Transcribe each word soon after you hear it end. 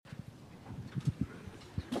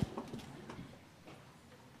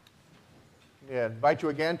invite you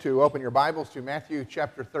again to open your Bibles to Matthew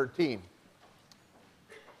chapter 13.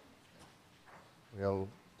 We'll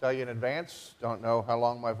tell you in advance, don't know how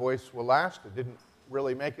long my voice will last. It didn't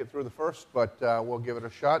really make it through the first, but we'll give it a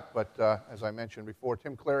shot. But as I mentioned before,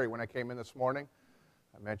 Tim Clary, when I came in this morning,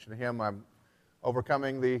 I mentioned to him I'm I'm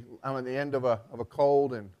at the end of a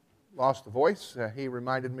cold and lost the voice. He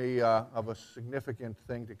reminded me of a significant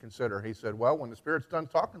thing to consider. He said, well, when the Spirit's done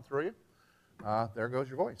talking through you, there goes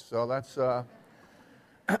your voice. So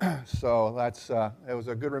it was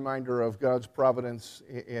a good reminder of God's providence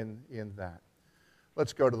in that.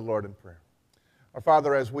 Let's go to the Lord in prayer. Our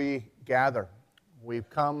Father, as we gather, we've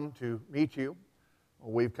come to meet you.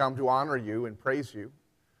 We've come to honor you and praise you.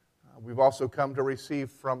 We've also come to receive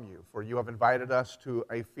from you, for you have invited us to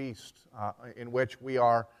a feast in which we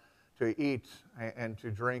are to eat and to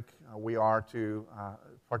drink. We are to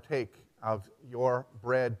partake of your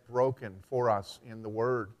bread broken for us in the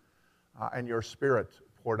Word and your Spirit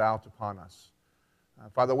poured out upon us.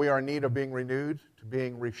 Father, we are in need of being renewed, to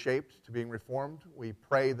being reshaped, to being reformed. We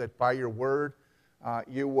pray that by your Word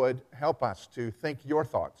you would help us to think your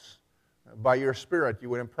thoughts. By your Spirit, you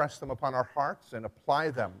would impress them upon our hearts and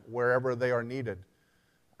apply them wherever they are needed,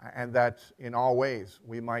 and that in all ways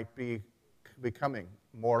we might be becoming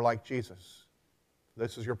more like Jesus.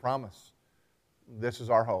 This is your promise. This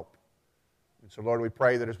is our hope. And so, Lord, we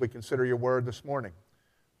pray that as we consider your word this morning,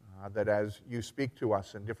 that as you speak to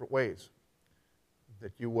us in different ways,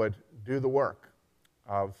 that you would do the work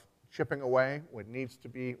of chipping away what needs to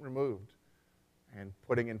be removed and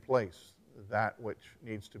putting in place that which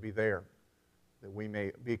needs to be there, that we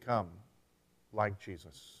may become like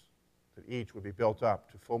Jesus, that each would be built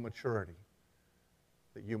up to full maturity,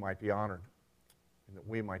 that you might be honored, and that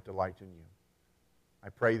we might delight in you. I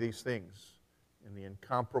pray these things in the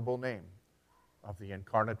incomparable name of the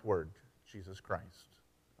incarnate Word, Jesus Christ.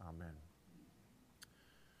 Amen.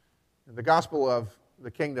 The gospel of the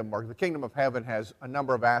kingdom, or the kingdom of heaven, has a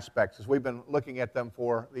number of aspects, as we've been looking at them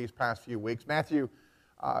for these past few weeks. Matthew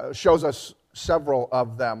shows us several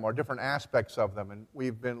of them, or different aspects of them, and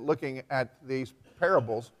we've been looking at these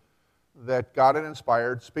parables that God had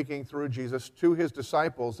inspired, speaking through Jesus to his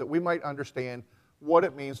disciples, that we might understand what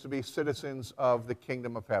it means to be citizens of the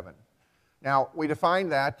kingdom of heaven. Now, we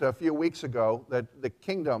defined that a few weeks ago, that the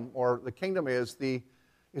kingdom is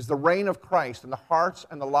the reign of Christ in the hearts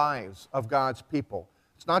and the lives of God's people.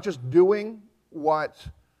 It's not just doing what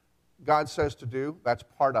God says to do, that's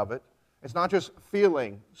part of it. It's not just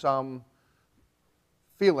feeling some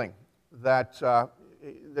feeling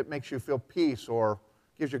that makes you feel peace or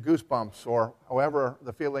gives you goosebumps, or however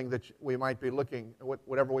the feeling that we might be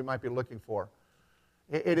whatever we might be looking for.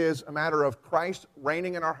 It is a matter of Christ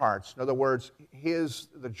reigning in our hearts. In other words, he is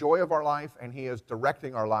the joy of our life, and he is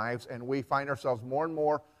directing our lives, and we find ourselves more and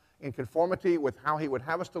more in conformity with how he would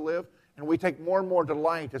have us to live, and we take more and more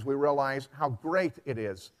delight as we realize how great it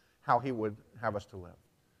is how he would have us to live.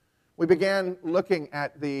 We began looking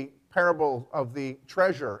at the parable of the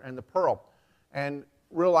treasure and the pearl, and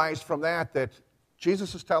realized from that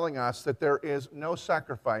Jesus is telling us that there is no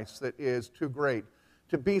sacrifice that is too great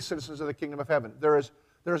to be citizens of the kingdom of heaven. There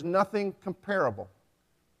is nothing comparable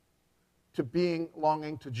to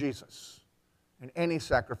longing to Jesus. And any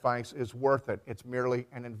sacrifice is worth it. It's merely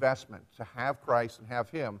an investment to have Christ and have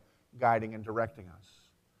him guiding and directing us.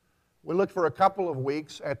 We looked for a couple of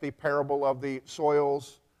weeks at the parable of the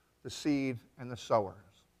soils, the seed, and the sowers.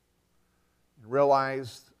 And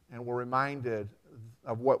realized and were reminded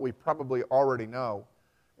of what we probably already know,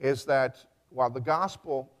 is that while the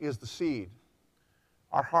gospel is the seed,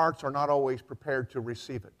 our hearts are not always prepared to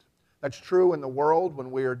receive it. That's true in the world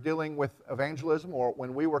when we are dealing with evangelism, or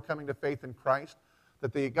when we were coming to faith in Christ,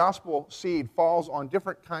 that the gospel seed falls on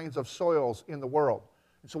different kinds of soils in the world.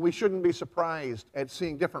 And so we shouldn't be surprised at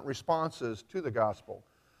seeing different responses to the gospel.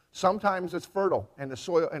 Sometimes it's fertile, and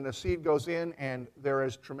the seed goes in, and there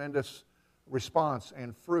is tremendous response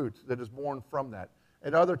and fruit that is born from that.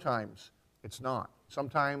 At other times, it's not.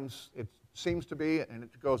 Sometimes it seems to be, and it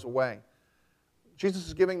goes away. Jesus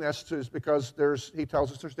is giving this because he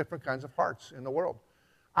tells us there's different kinds of hearts in the world.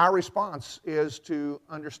 Our response is to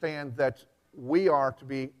understand that we are to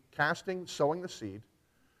be sowing the seed.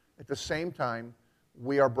 At the same time,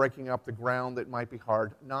 we are breaking up the ground that might be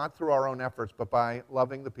hard, not through our own efforts, but by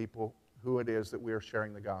loving the people who it is that we are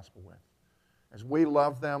sharing the gospel with. As we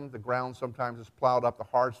love them, the ground sometimes is plowed up, the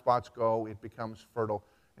hard spots go, it becomes fertile,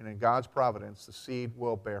 and in God's providence, the seed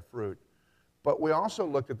will bear fruit. But we also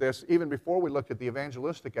looked at this, even before we looked at the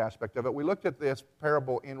evangelistic aspect of it, we looked at this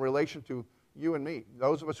parable in relation to you and me,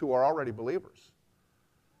 those of us who are already believers.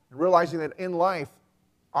 And realizing that in life,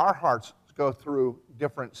 our hearts go through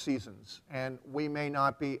different seasons, and we may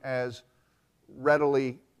not be as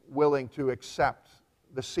readily willing to accept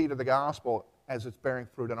the seed of the gospel as it's bearing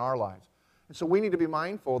fruit in our lives. And so we need to be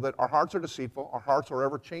mindful that our hearts are deceitful, our hearts are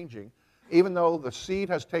ever changing. Even though the seed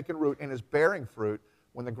has taken root and is bearing fruit,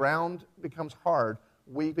 when the ground becomes hard,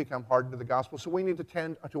 we become hardened to the gospel. So we need to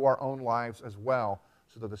tend to our own lives as well,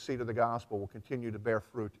 so that the seed of the gospel will continue to bear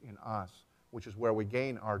fruit in us, which is where we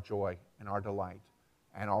gain our joy and our delight,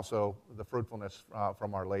 and also the fruitfulness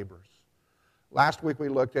from our labors. Last week we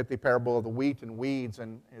looked at the parable of the wheat and weeds,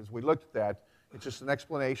 and as we looked at that, it's just an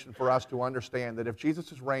explanation for us to understand that if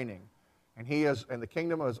Jesus is reigning, and the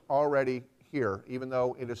kingdom is already here, even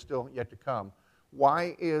though it is still yet to come,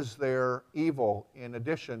 why is there evil in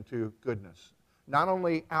addition to goodness? Not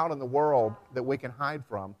only out in the world that we can hide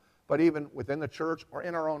from, but even within the church or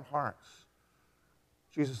in our own hearts.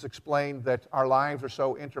 Jesus explained that our lives are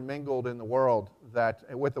so intermingled in the world,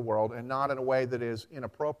 with the world, and not in a way that is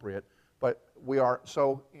inappropriate, but we are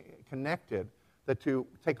so connected that to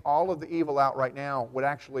take all of the evil out right now would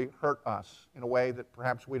actually hurt us in a way that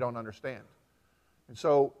perhaps we don't understand. And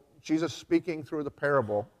so Jesus, speaking through the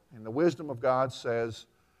parable, in the wisdom of God, says,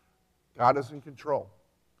 God is in control.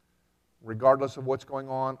 Regardless of what's going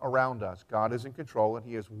on around us, God is in control, and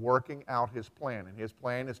He is working out His plan. And His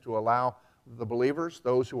plan is to allow the believers,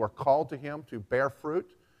 those who are called to Him, to bear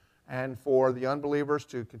fruit, and for the unbelievers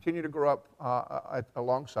to continue to grow up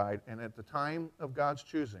alongside. And at the time of God's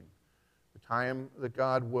choosing, the time that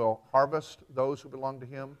God will harvest those who belong to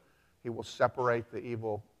Him, He will separate the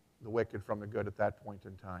evil, the wicked from the good at that point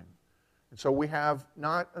in time. And so we have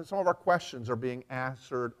some of our questions are being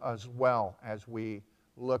answered as well as we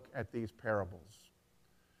look at these parables.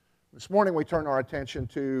 This morning we turn our attention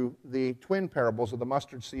to the twin parables of the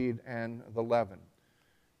mustard seed and the leaven.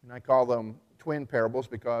 And I call them twin parables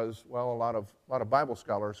because, well, a lot of Bible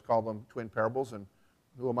scholars call them twin parables, and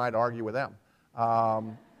who am I to argue with them?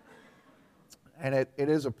 And it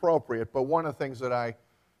is appropriate, but one of the things that I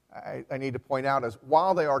need to point out is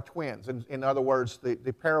while they are twins, in other words,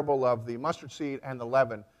 the parable of the mustard seed and the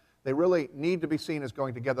leaven, they really need to be seen as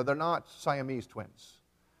going together. They're not Siamese twins.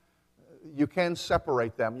 You can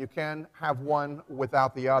separate them. You can have one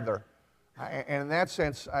without the other. And in that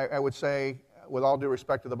sense, I would say, with all due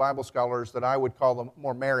respect to the Bible scholars, that I would call them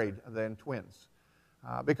more married than twins.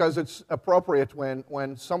 Because it's appropriate when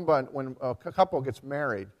a couple gets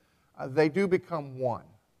married, they do become one.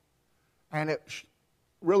 And it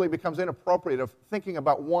really becomes inappropriate of thinking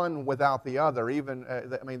about one without the other. Even,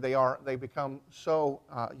 they become so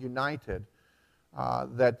united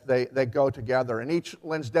that they go together, and each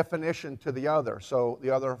lends definition to the other, so the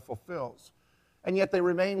other fulfills. And yet they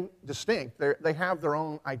remain distinct. They have their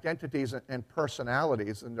own identities and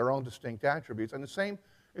personalities and their own distinct attributes. And the same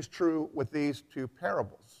is true with these two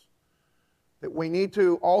parables. That we need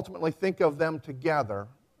to ultimately think of them together,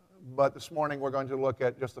 but this morning we're going to look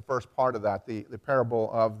at just the first part of that, the parable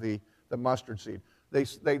of the mustard seed.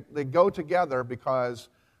 They go together because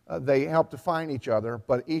they help define each other,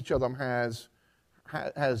 but each of them has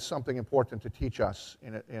something important to teach us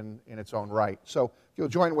in its own right. So if you'll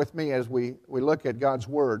join with me as we look at God's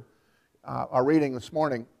Word, our reading this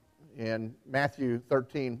morning in Matthew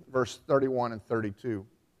 13, verse 31 and 32.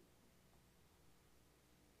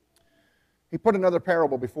 He put another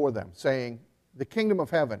parable before them, saying, "The kingdom of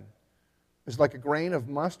heaven is like a grain of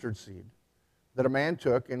mustard seed that a man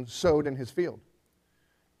took and sowed in his field.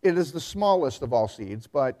 It is the smallest of all seeds,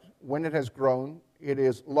 but when it has grown, it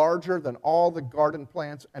is larger than all the garden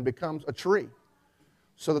plants and becomes a tree,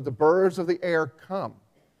 so that the birds of the air come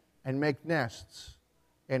and make nests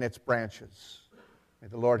in its branches." May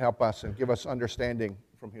the Lord help us and give us understanding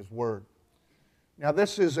from His Word. Now,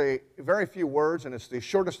 this is a very few words, and it's the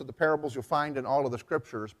shortest of the parables you'll find in all of the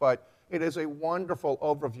Scriptures, but it is a wonderful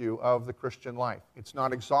overview of the Christian life. It's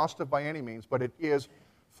not exhaustive by any means, but it is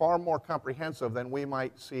far more comprehensive than we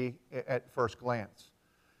might see at first glance.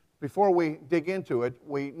 Before we dig into it,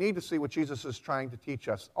 we need to see what Jesus is trying to teach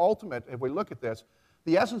us. Ultimately, if we look at this,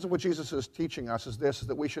 the essence of what Jesus is teaching us is this, is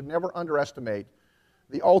that we should never underestimate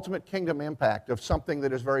the ultimate kingdom impact of something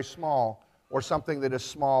that is very small or something that is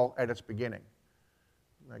small at its beginning.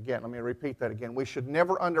 Again, let me repeat that again. We should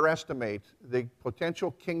never underestimate the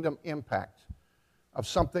potential kingdom impact of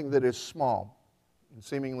something that is small and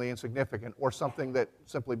seemingly insignificant, or something that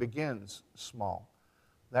simply begins small.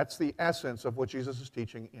 That's the essence of what Jesus is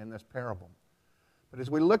teaching in this parable. But as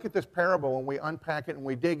we look at this parable and we unpack it and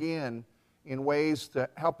we dig in ways to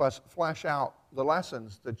help us flesh out the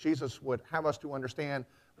lessons that Jesus would have us to understand,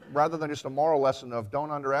 rather than just a moral lesson of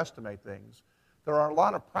don't underestimate things, there are a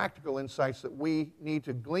lot of practical insights that we need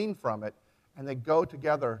to glean from it and they go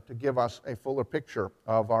together to give us a fuller picture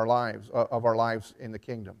of our lives in the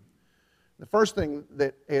kingdom. The first thing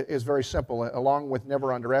that is very simple, along with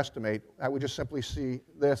never underestimate, I would just simply see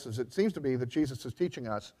this, as it seems to be that Jesus is teaching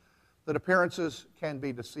us that appearances can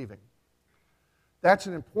be deceiving. That's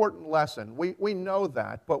an important lesson. We know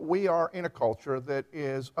that, but we are in a culture that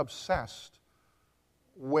is obsessed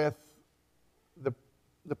with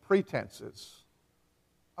the pretenses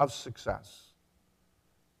of success.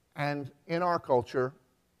 And in our culture,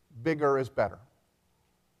 bigger is better.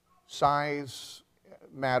 Size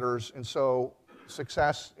matters, and so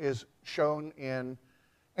success is shown in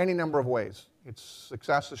any number of ways.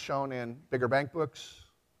 Success is shown in bigger bank books,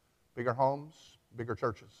 bigger homes, bigger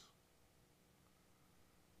churches.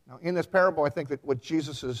 Now, in this parable, I think that what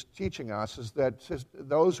Jesus is teaching us is that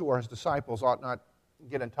those who are his disciples ought not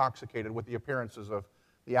get intoxicated with the appearances of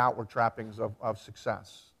the outward trappings of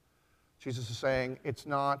success. Jesus is saying, it's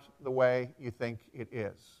not the way you think it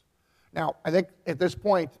is. Now, I think at this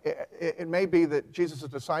point, it may be that Jesus'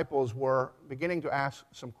 disciples were beginning to ask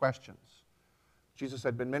some questions. Jesus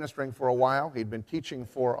had been ministering for a while. He'd been teaching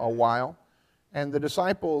for a while. And the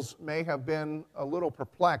disciples may have been a little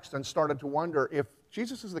perplexed and started to wonder, if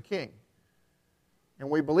Jesus is the king, and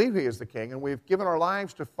we believe he is the king, and we've given our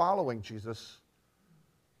lives to following Jesus,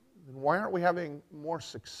 then why aren't we having more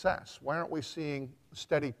success? Why aren't we seeing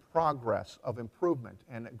steady progress of improvement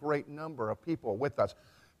and a great number of people with us?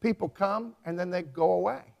 People come and then they go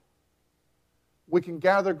away. We can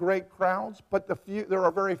gather great crowds, but there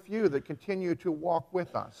are very few that continue to walk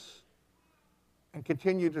with us and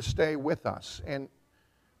continue to stay with us. And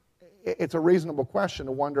it's a reasonable question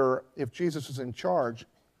to wonder, if Jesus is in charge,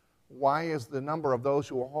 why is the number of those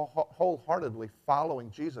who are wholeheartedly following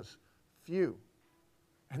Jesus few?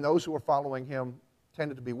 And those who are following him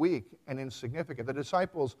tended to be weak and insignificant. The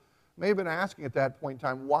disciples may have been asking at that point in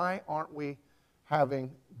time, why aren't we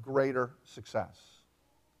having greater success?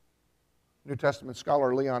 New Testament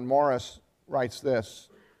scholar Leon Morris writes this: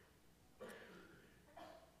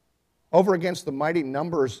 over against the mighty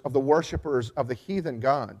numbers of the worshipers of the heathen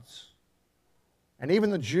gods, and even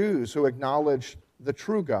the Jews who acknowledge the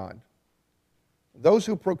true God, those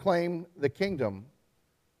who proclaim the kingdom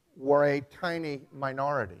were a tiny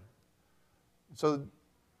minority. So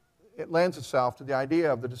it lends itself to the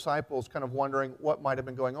idea of the disciples kind of wondering what might have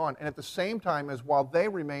been going on. And at the same time, as while they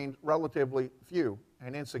remained relatively few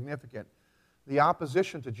and insignificant, the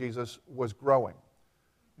opposition to Jesus was growing.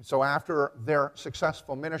 And so after their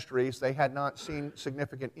successful ministries, they had not seen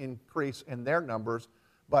significant increase in their numbers,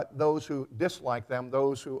 but those who disliked them,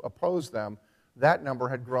 those who opposed them, that number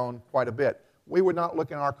had grown quite a bit. We would not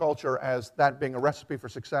look in our culture as that being a recipe for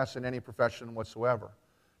success in any profession whatsoever.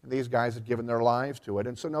 And these guys had given their lives to it.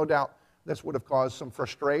 And so no doubt this would have caused some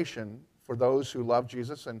frustration for those who loved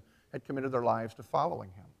Jesus and had committed their lives to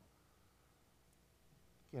following him.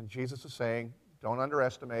 Again, Jesus is saying, don't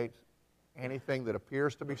underestimate anything that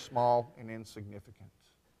appears to be small and insignificant.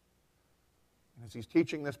 And as he's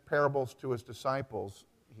teaching this parables to his disciples,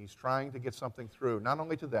 he's trying to get something through, not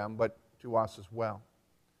only to them, but to us as well.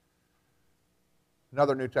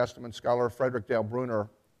 Another New Testament scholar, Frederick Dale Bruner,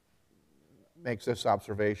 makes this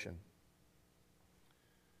observation.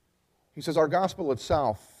 He says, our gospel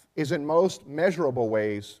itself is in most measurable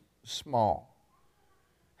ways small.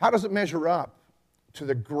 How does it measure up to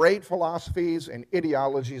the great philosophies and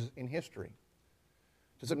ideologies in history?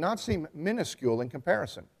 Does it not seem minuscule in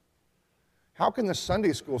comparison? How can the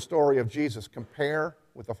Sunday school story of Jesus compare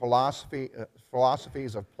with the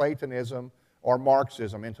philosophies of Platonism or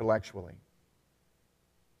Marxism intellectually?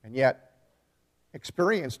 And yet,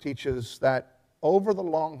 experience teaches that over the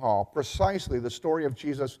long haul, precisely the story of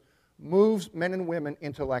Jesus moves men and women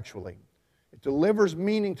intellectually. It delivers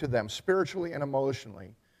meaning to them spiritually and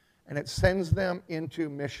emotionally, and it sends them into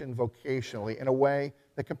mission vocationally in a way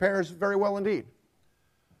that compares very well indeed.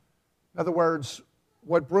 In other words,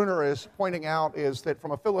 what Bruner is pointing out is that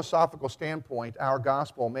from a philosophical standpoint, our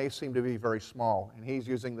gospel may seem to be very small, and he's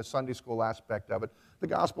using the Sunday school aspect of it. The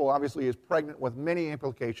gospel obviously is pregnant with many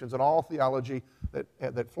implications, and all theology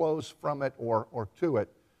that flows from it or to it,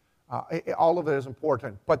 all of it is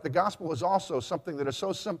important. But the gospel is also something that is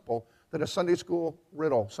so simple that a Sunday school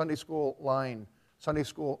riddle, Sunday school line, Sunday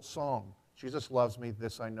school song, Jesus loves me,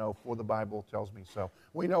 this I know, for the Bible tells me so.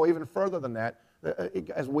 We know even further than that,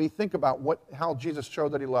 as we think about how Jesus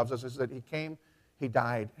showed that he loves us, is that he came, he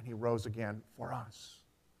died, and he rose again for us.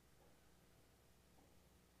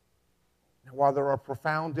 Now, while there are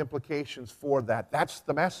profound implications for that, that's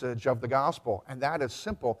the message of the gospel, and that is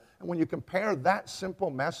simple. And when you compare that simple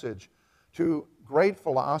message to great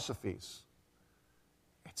philosophies,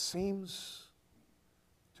 it seems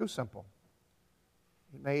too simple.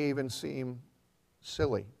 It may even seem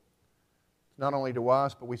silly, not only to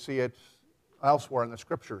us, but we see it elsewhere in the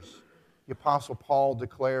Scriptures. The Apostle Paul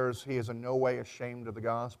declares he is in no way ashamed of the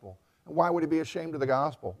gospel. And why would he be ashamed of the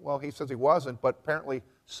gospel? Well, he says he wasn't, but apparently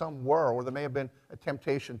some were, or there may have been a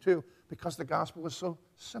temptation too, because the gospel is so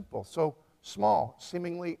simple, so small,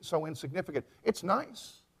 seemingly so insignificant. It's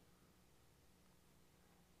nice.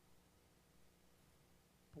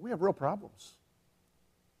 But we have real problems.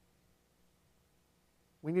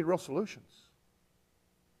 We need real solutions.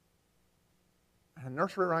 And a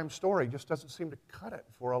nursery rhyme story just doesn't seem to cut it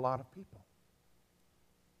for a lot of people.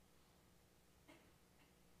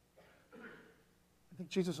 I think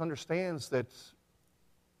Jesus understands that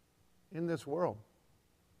in this world,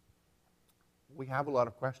 we have a lot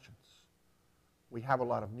of questions. We have a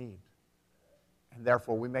lot of need. And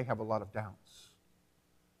therefore, we may have a lot of doubts.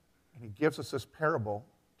 And he gives us this parable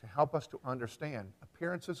to help us to understand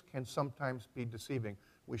appearances can sometimes be deceiving.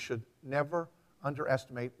 We should never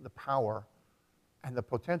underestimate the power and the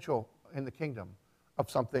potential in the kingdom of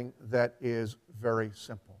something that is very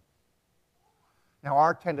simple. Now,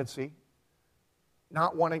 our tendency,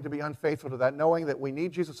 not wanting to be unfaithful to that, knowing that we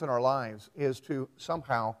need Jesus in our lives, is to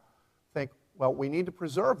somehow think, well, we need to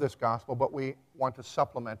preserve this gospel, but we want to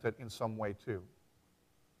supplement it in some way too.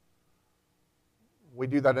 We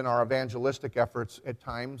do that in our evangelistic efforts at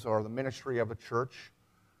times, or the ministry of a church,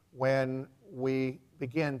 when we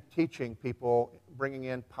begin teaching people, bringing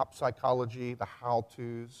in pop psychology, the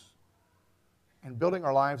how-tos, and building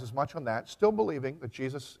our lives as much on that, still believing that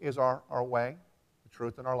Jesus is our way, the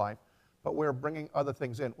truth in our life, but we're bringing other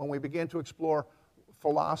things in. When we begin to explore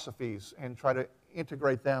philosophies and try to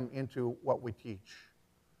integrate them into what we teach.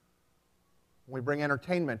 We bring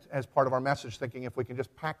entertainment as part of our message, thinking if we can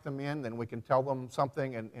just pack them in, then we can tell them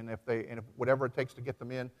something, and if whatever it takes to get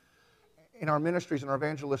them in. In our ministries and our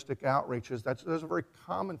evangelistic outreaches, those are very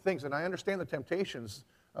common things. And I understand the temptations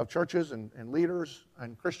of churches and leaders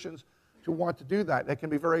and Christians to want to do that. They can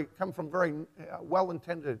be come from very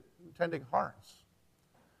well-intending hearts.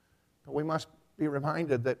 But we must be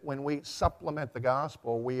reminded that when we supplement the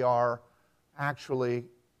gospel, we are actually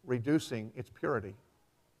reducing its purity.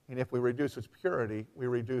 And if we reduce its purity, we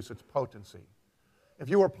reduce its potency. If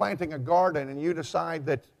you were planting a garden and you decide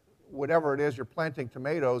that whatever it is you're planting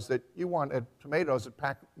tomatoes, that you want tomatoes that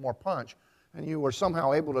pack more punch, and you were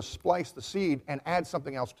somehow able to splice the seed and add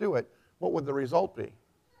something else to it, what would the result be?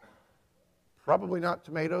 Probably not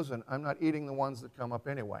tomatoes, and I'm not eating the ones that come up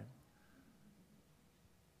anyway.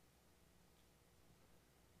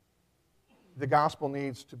 The gospel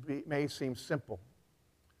may seem simple,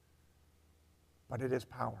 but it is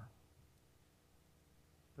power.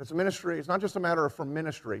 It's a ministry. It's not just a matter for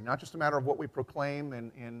ministry, not just a matter of what we proclaim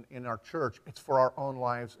in our church. It's for our own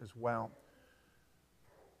lives as well.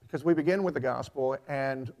 Because we begin with the gospel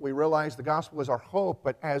and we realize the gospel is our hope,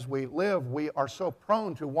 but as we live, we are so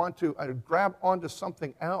prone to want to grab onto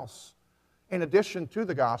something else in addition to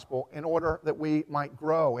the gospel in order that we might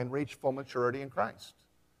grow and reach full maturity in Christ.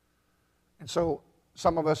 And so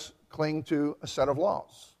some of us cling to a set of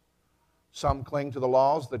laws. Some cling to the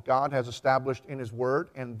laws that God has established in His Word,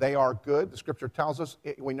 and they are good. The Scripture tells us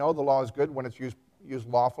we know the law is good when it's used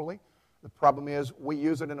lawfully. The problem is we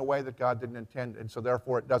use it in a way that God didn't intend, and so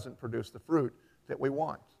therefore it doesn't produce the fruit that we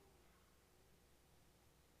want.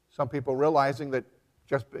 Some people realizing that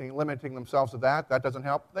just limiting themselves to that doesn't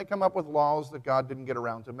help. They come up with laws that God didn't get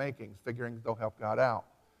around to making, figuring they'll help God out.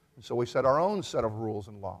 And so we set our own set of rules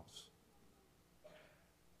and laws.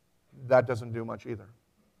 That doesn't do much either.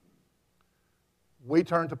 We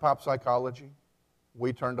turn to pop psychology.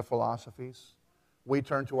 We turn to philosophies. We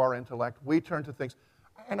turn to our intellect. We turn to things.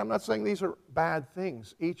 And I'm not saying these are bad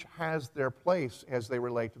things. Each has their place as they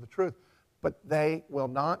relate to the truth. But they will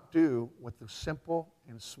not do what the simple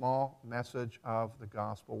and small message of the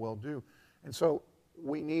gospel will do. And so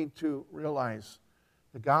we need to realize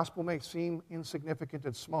the gospel may seem insignificant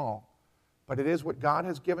and small, but it is what God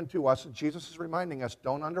has given to us, and Jesus is reminding us,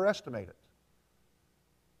 don't underestimate it.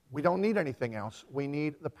 We don't need anything else. We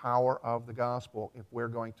need the power of the gospel if we're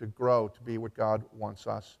going to grow to be what God wants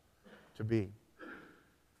us to be.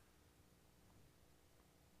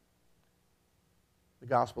 The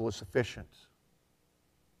gospel is sufficient,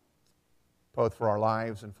 both for our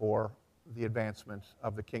lives and for the advancement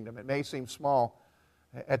of the kingdom. It may seem small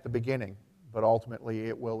at the beginning, but ultimately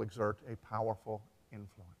it will exert a powerful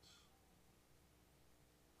influence.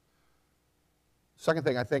 Second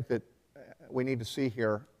thing I think that we need to see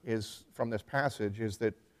here is from this passage is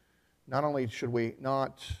that not only should we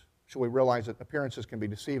realize that appearances can be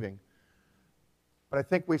deceiving, but I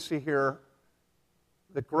think we see here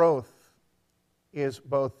that growth is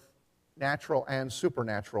both natural and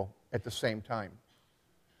supernatural at the same time.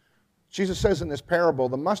 Jesus says in this parable,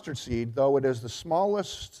 the mustard seed, though it is the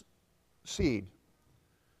smallest seed,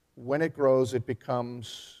 when it grows, it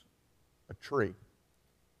becomes a tree.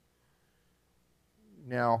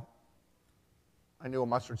 Now, I knew a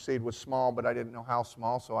mustard seed was small, but I didn't know how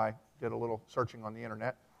small, so I did a little searching on the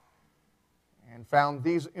internet and found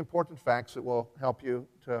these important facts that will help you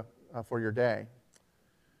for your day.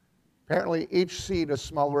 Apparently, each seed is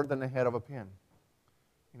smaller than the head of a pin.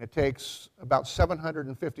 And it takes about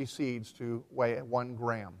 750 seeds to weigh 1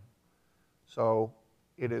 gram. So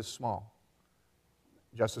it is small,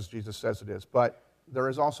 just as Jesus says it is. But there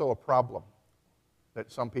is also a problem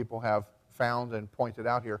that some people have found and pointed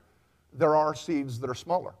out here. There are seeds that are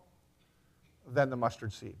smaller than the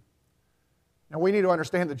mustard seed. Now, we need to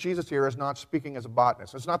understand that Jesus here is not speaking as a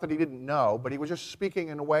botanist. It's not that he didn't know, but he was just speaking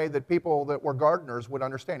in a way that people that were gardeners would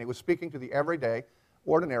understand. He was speaking to the everyday,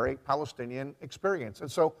 ordinary Palestinian experience. And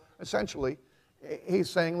so, essentially, he's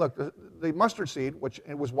saying, look, the mustard seed, which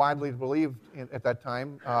it was widely believed at that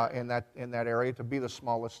time in that area to be the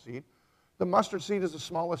smallest seed, the mustard seed is the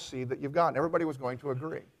smallest seed that you've got, and everybody was going to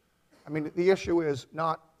agree. I mean, the issue is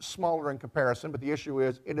not smaller in comparison, but the issue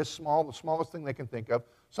is it is small, the smallest thing they can think of,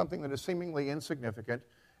 something that is seemingly insignificant.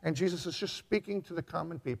 And Jesus is just speaking to the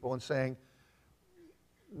common people and saying,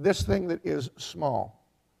 this thing that is small,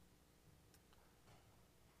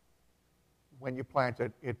 when you plant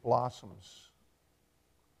it, it blossoms.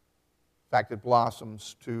 In fact, it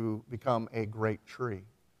blossoms to become a great tree.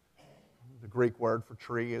 The Greek word for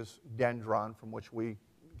tree is dendron, from which we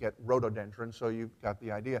get rhododendron, so you've got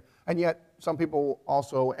the idea. And yet, some people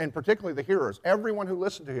also, and particularly the hearers, everyone who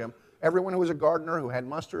listened to him, everyone who was a gardener, who had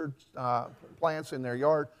mustard plants in their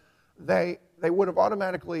yard, they would have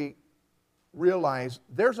automatically realized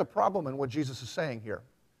there's a problem in what Jesus is saying here.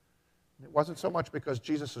 It wasn't so much because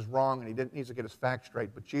Jesus is wrong and he needs to get his facts straight,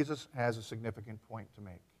 but Jesus has a significant point to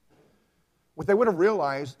make. What they would have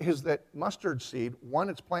realized is that mustard seed, when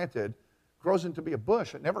it's planted, grows into be a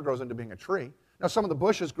bush. It never grows into being a tree. Now, some of the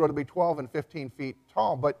bushes grow to be 12 and 15 feet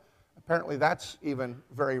tall, but apparently that's even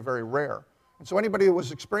very, very rare. And so anybody who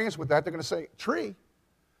was experienced with that, they're going to say, tree.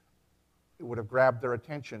 It would have grabbed their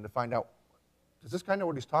attention to find out, does this guy know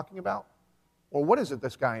what he's talking about? Or what is it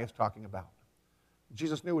this guy is talking about?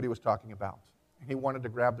 Jesus knew what he was talking about. And he wanted to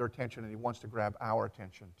grab their attention, and he wants to grab our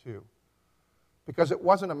attention too. Because it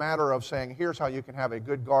wasn't a matter of saying, here's how you can have a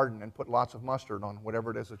good garden and put lots of mustard on whatever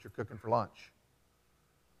it is that you're cooking for lunch.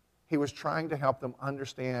 He was trying to help them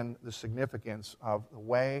understand the significance of the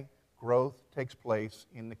way growth takes place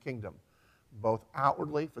in the kingdom, both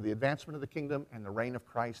outwardly for the advancement of the kingdom and the reign of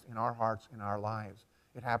Christ in our hearts, in our lives.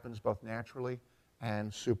 It happens both naturally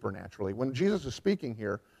and supernaturally. When Jesus is speaking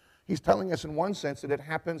here, he's telling us in one sense that it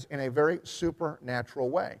happens in a very supernatural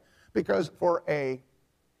way. Because for a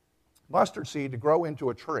mustard seed to grow into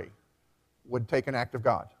a tree would take an act of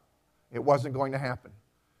God. It wasn't going to happen.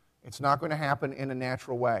 It's not going to happen in a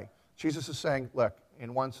natural way. Jesus is saying, look,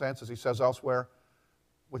 in one sense, as he says elsewhere,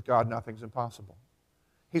 with God nothing's impossible.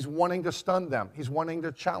 He's wanting to stun them. He's wanting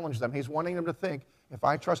to challenge them. He's wanting them to think, if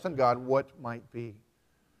I trust in God, what might be?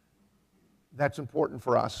 That's important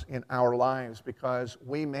for us in our lives because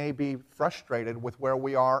we may be frustrated with where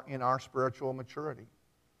we are in our spiritual maturity.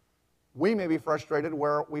 We may be frustrated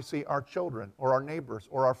where we see our children or our neighbors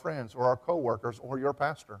or our friends or our coworkers or your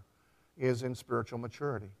pastor is in spiritual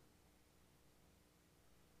maturity.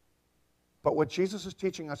 But what Jesus is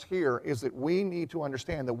teaching us here is that we need to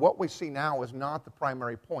understand that what we see now is not the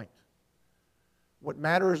primary point. What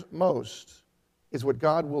matters most is what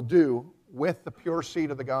God will do with the pure seed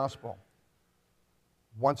of the gospel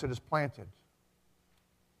once it is planted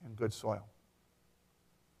in good soil.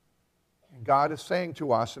 And God is saying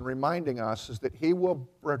to us and reminding us is that he will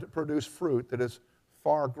produce fruit that is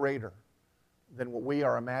far greater than what we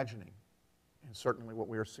are imagining and certainly what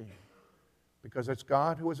we are seeing. Because it's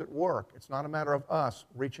God who is at work. It's not a matter of us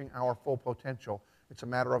reaching our full potential. It's a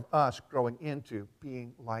matter of us growing into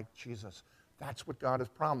being like Jesus. That's what God has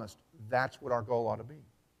promised. That's what our goal ought to be.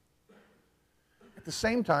 At the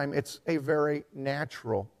same time, it's a very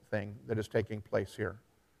natural thing that is taking place here.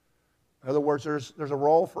 In other words, there's a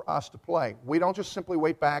role for us to play. We don't just simply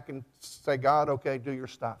wait back and say, God, okay, do your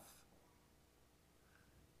stuff.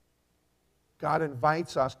 God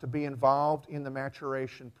invites us to be involved in the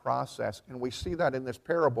maturation process. And we see that in this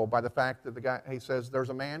parable by the fact that he says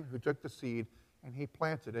there's a man who took the seed and he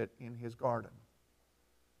planted it in his garden.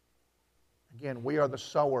 Again, we are the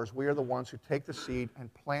sowers. We are the ones who take the seed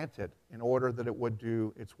and plant it in order that it would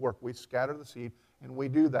do its work. We scatter the seed, and we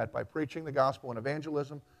do that by preaching the gospel and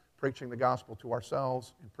evangelism, preaching the gospel to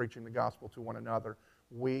ourselves, and preaching the gospel to one another.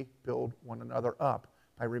 we build one another up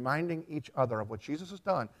by reminding each other of what Jesus has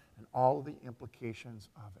done and all of the implications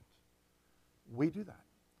of it. We do that.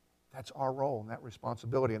 That's our role and that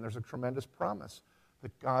responsibility. And there's a tremendous promise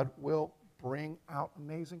that God will bring out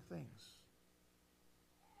amazing things.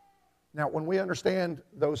 Now, when we understand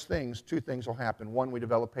those things, two things will happen. One, we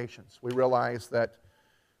develop patience. We realize that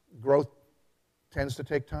growth tends to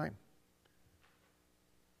take time.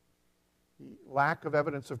 The lack of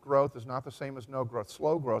evidence of growth is not the same as no growth.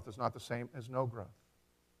 Slow growth is not the same as no growth.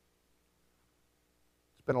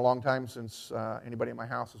 It's been a long time since anybody in my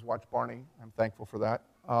house has watched Barney. I'm thankful for that.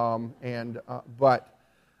 But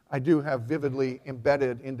I do have vividly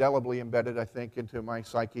embedded, indelibly embedded, I think, into my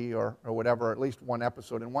psyche or whatever, at least one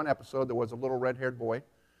episode. In one episode, there was a little red-haired boy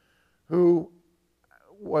who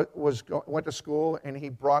went to school, and he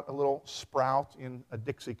brought a little sprout in a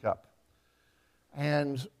Dixie cup.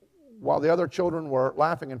 And while the other children were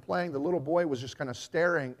laughing and playing, the little boy was just kind of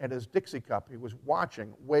staring at his Dixie cup. He was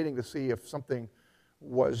watching, waiting to see if something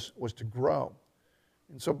was to grow.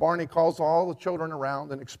 And so Barney calls all the children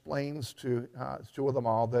around and explains to two of them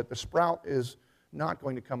all that the sprout is not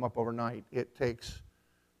going to come up overnight. It takes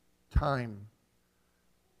time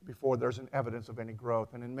before there's an evidence of any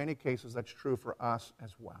growth. And in many cases, that's true for us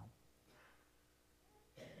as well.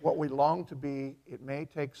 What we long to be, it may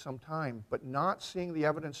take some time, but not seeing the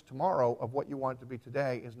evidence tomorrow of what you want to be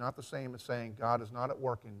today is not the same as saying God is not at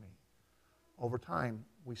work in me. Over time,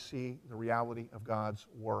 we see the reality of God's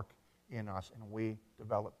work in us, and we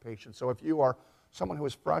develop patience. So if you are someone who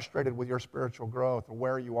is frustrated with your spiritual growth or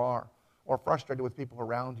where you are, or frustrated with people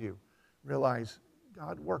around you, realize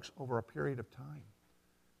God works over a period of time.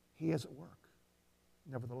 He is at work,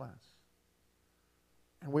 nevertheless.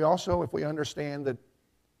 And we also, if we understand that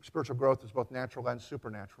spiritual growth is both natural and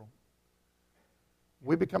supernatural,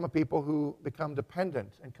 we become a people who become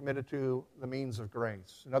dependent and committed to the means of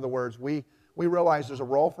grace. In other words, we realize there's a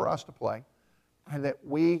role for us to play, and that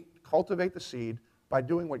we cultivate the seed by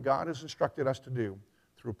doing what God has instructed us to do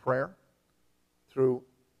through prayer, through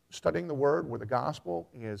studying the Word where the gospel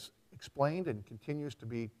is explained and continues to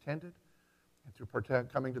be tended, and through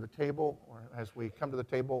coming to the table, or as we come to the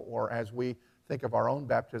table, or as we think of our own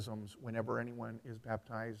baptisms whenever anyone is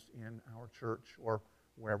baptized in our church or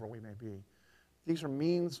wherever we may be. These are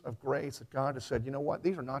means of grace that God has said, you know what,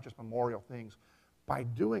 these are not just memorial things. By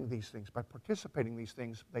doing these things, by participating in these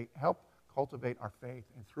things, they help cultivate our faith,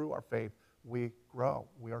 and through our faith, we grow,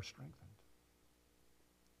 we are strengthened.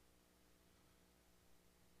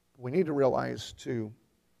 We need to realize, too,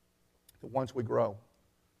 that once we grow,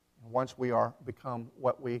 and once we become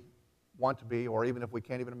what we want to be, or even if we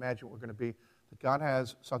can't even imagine what we're going to be, that God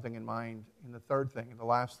has something in mind. And the third thing, and the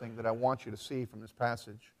last thing that I want you to see from this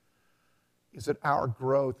passage, is that our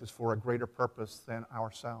growth is for a greater purpose than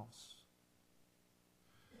ourselves.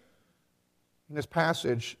 In this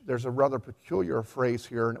passage, there's a rather peculiar phrase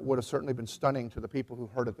here, and it would have certainly been stunning to the people who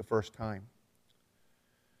heard it the first time.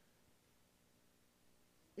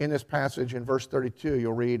 In this passage, in verse 32,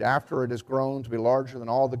 you'll read, after it has grown to be larger than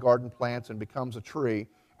all the garden plants and becomes a tree.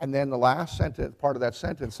 And then the last sentence, part of that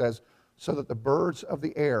sentence says, so that the birds of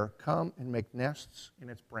the air come and make nests in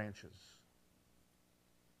its branches.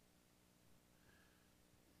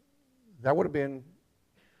 That would have been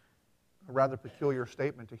a rather peculiar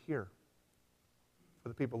statement to hear for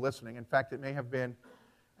the people listening. In fact, it may have been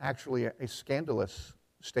actually a scandalous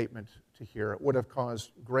statement to hear. It would have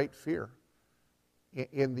caused great fear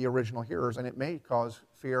in the original hearers, and it may cause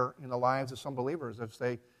fear in the lives of some believers as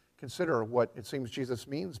they consider what it seems Jesus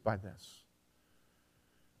means by this.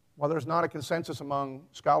 While there's not a consensus among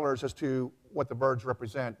scholars as to what the birds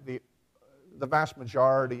represent, the vast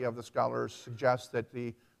majority of the scholars suggest that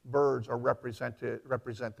the birds represent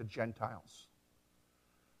the Gentiles.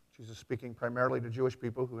 Jesus is speaking primarily to Jewish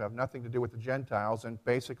people who have nothing to do with the Gentiles, and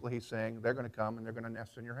basically he's saying they're going to come and they're going to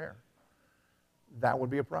nest in your hair. That would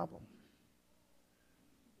be a problem.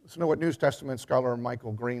 Listen to what New Testament scholar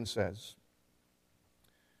Michael Green says.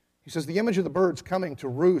 He says, the image of the birds coming to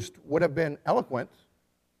roost would have been eloquent,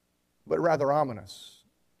 but rather ominous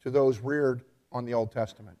to those reared on the Old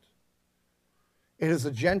Testament. It is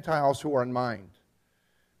the Gentiles who are in mind.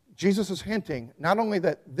 Jesus is hinting not only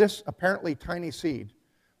that this apparently tiny seed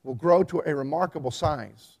will grow to a remarkable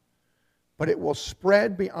size, but it will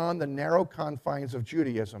spread beyond the narrow confines of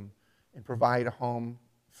Judaism and provide a home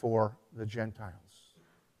for the Gentiles.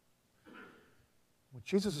 What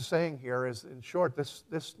Jesus is saying here is, in short,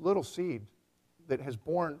 this little seed that has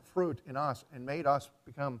borne fruit in us and made us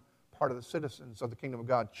become part of the citizens of the kingdom of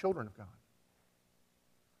God, children of God.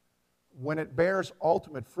 When it bears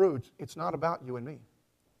ultimate fruit, it's not about you and me.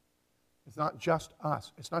 It's not just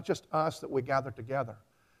us. It's not just us that we gather together.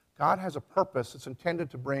 God has a purpose that's intended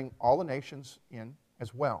to bring all the nations in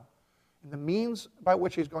as well. And the means by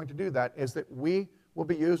which he's going to do that is that we will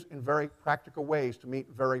be used in very practical ways to meet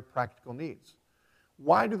very practical needs.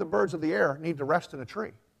 Why do the birds of the air need to rest in a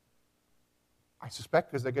tree? I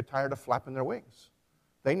suspect because they get tired of flapping their wings.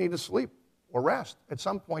 They need to sleep or rest at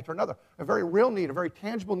some point or another. A very real need, a very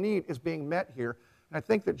tangible need is being met here. And I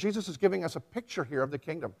think that Jesus is giving us a picture here of the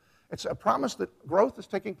kingdom. It's a promise that growth is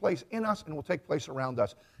taking place in us and will take place around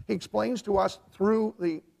us. He explains to us through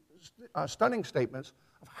the stunning statements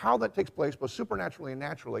of how that takes place, both supernaturally and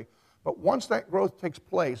naturally. But once that growth takes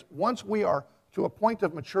place, once we are to a point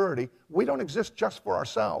of maturity, we don't exist just for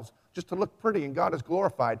ourselves, just to look pretty and God is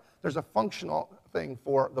glorified. There's a functional thing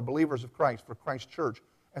for the believers of Christ, for Christ's church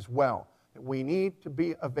as well. That we need to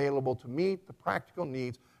be available to meet the practical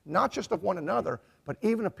needs, not just of one another, but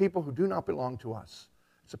even of people who do not belong to us.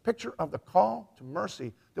 It's a picture of the call to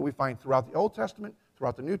mercy that we find throughout the Old Testament,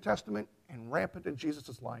 throughout the New Testament, and rampant in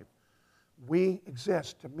Jesus' life. We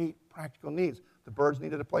exist to meet practical needs. The birds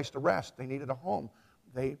needed a place to rest. They needed a home.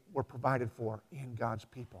 They were provided for in God's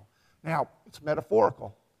people. Now, it's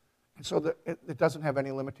metaphorical, and so it doesn't have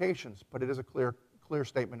any limitations, but it is a clear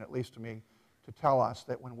statement, at least to me, to tell us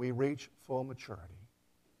that when we reach full maturity,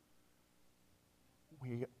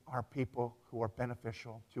 we are people who are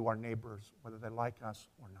beneficial to our neighbors, whether they like us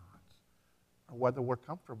or not, or whether we're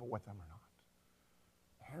comfortable with them or not.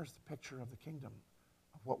 Here's the picture of the kingdom,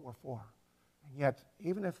 of what we're for. And yet,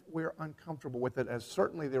 even if we're uncomfortable with it, as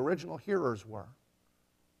certainly the original hearers were,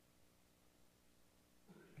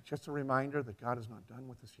 it's just a reminder that God is not done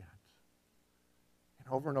with us yet.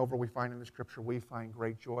 And over we find in the Scripture, we find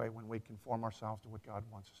great joy when we conform ourselves to what God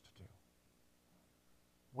wants us to do.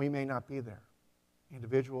 We may not be there,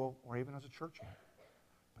 individual or even as a church yet,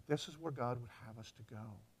 but this is where God would have us to go.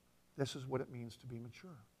 This is what it means to be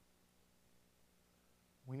mature.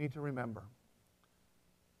 We need to remember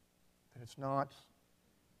that it's not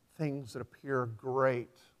things that appear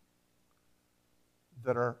great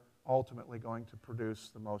that are ultimately going to produce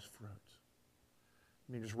the most fruit.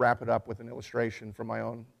 Let me just wrap it up with an illustration from my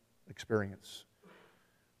own experience.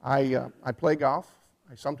 I play golf.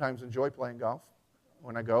 I sometimes enjoy playing golf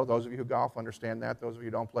when I go. Those of you who golf understand that. Those of you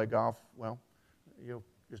who don't play golf, well, you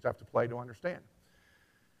just have to play to understand.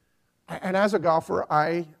 And as a golfer,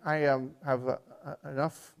 I have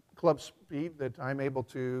enough club speed that I'm able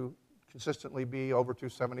to consistently be over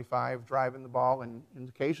 275 driving the ball and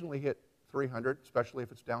occasionally hit 300, especially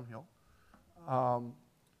if it's downhill.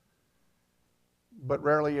 But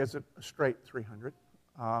rarely is it a straight 300.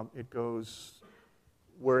 It goes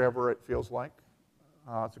wherever it feels like.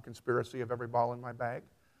 It's a conspiracy of every ball in my bag.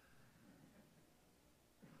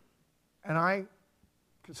 And I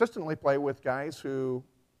consistently play with guys who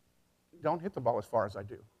don't hit the ball as far as I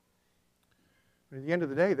do. But at the end of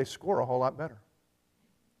the day, they score a whole lot better.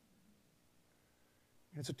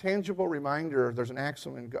 It's a tangible reminder. There's an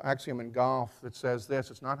axiom in golf that says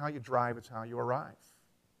this: it's not how you drive, it's how you arrive.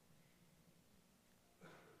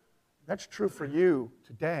 That's true for you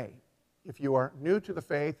today. If you are new to the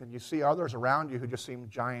faith and you see others around you who just seem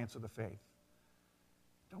giants of the faith,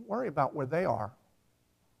 don't worry about where they are.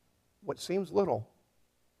 What seems little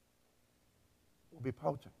will be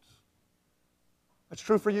potent. That's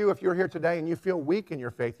true for you if you're here today and you feel weak in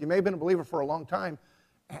your faith. You may have been a believer for a long time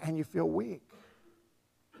and you feel weak.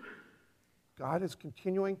 God is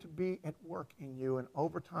continuing to be at work in you, and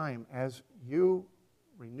over time, as you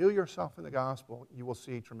renew yourself in the gospel, you will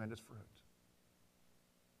see tremendous fruit.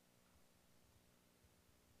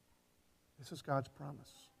 This is God's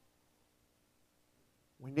promise.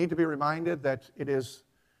 We need to be reminded that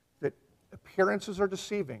that appearances are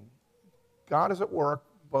deceiving. God is at work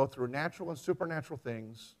both through natural and supernatural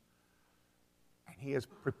things, and He is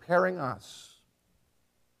preparing us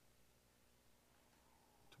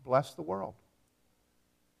to bless the world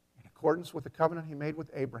in accordance with the covenant He made with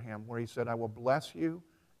Abraham, where He said, I will bless you,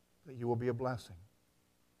 that you will be a blessing.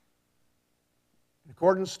 In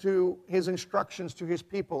accordance to His instructions to His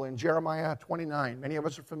people in Jeremiah 29. Many of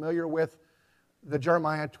us are familiar with the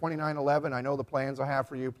Jeremiah 29:11. I know the plans I have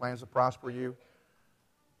for you, plans to prosper you.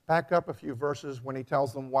 Back up a few verses when He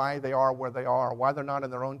tells them why they are where they are, why they're not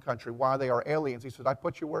in their own country, why they are aliens. He said, I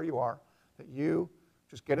put you where you are, that you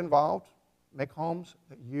just get involved, make homes,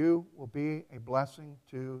 that you will be a blessing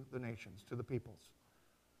to the nations, to the peoples.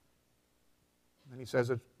 And He says,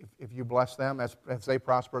 if you bless them as they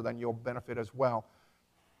prosper, then you'll benefit as well.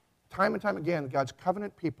 Time and time again, God's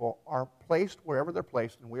covenant people are placed wherever they're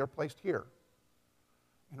placed, and we are placed here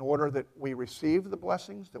in order that we receive the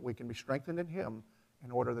blessings, that we can be strengthened in Him,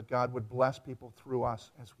 in order that God would bless people through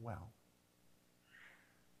us as well.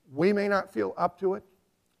 We may not feel up to it.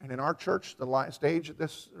 And in our church, the stage at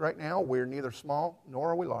this right now, we're neither small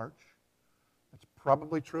nor are we large. That's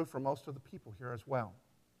probably true for most of the people here as well.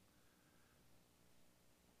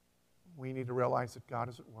 We need to realize that God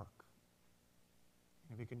is at work.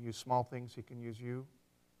 If He can use small things, He can use you,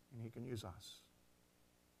 and He can use us.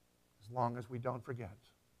 As long as we don't forget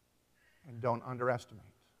and don't underestimate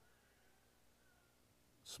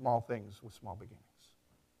small things with small beginnings.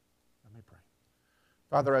 Let me pray.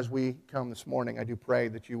 Father, as we come this morning, I do pray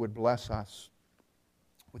that you would bless us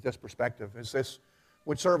with this perspective, as this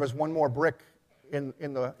would serve as one more brick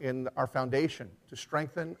in our foundation to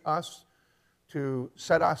strengthen us, to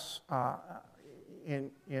set us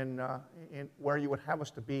in where you would have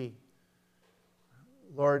us to be.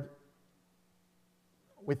 Lord,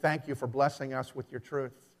 we thank you for blessing us with your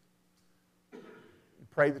truth. We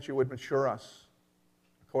pray that you would mature us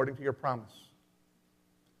according to your promise,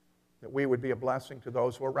 that we would be a blessing to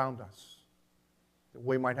those who are around us, that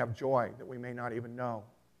we might have joy that we may not even know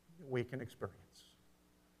that we can experience.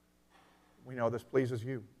 We know this pleases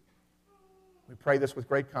you. We pray this with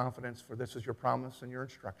great confidence, for this is your promise and your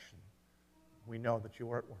instruction. We know that you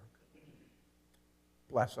are at work.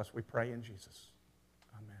 Bless us, we pray in Jesus.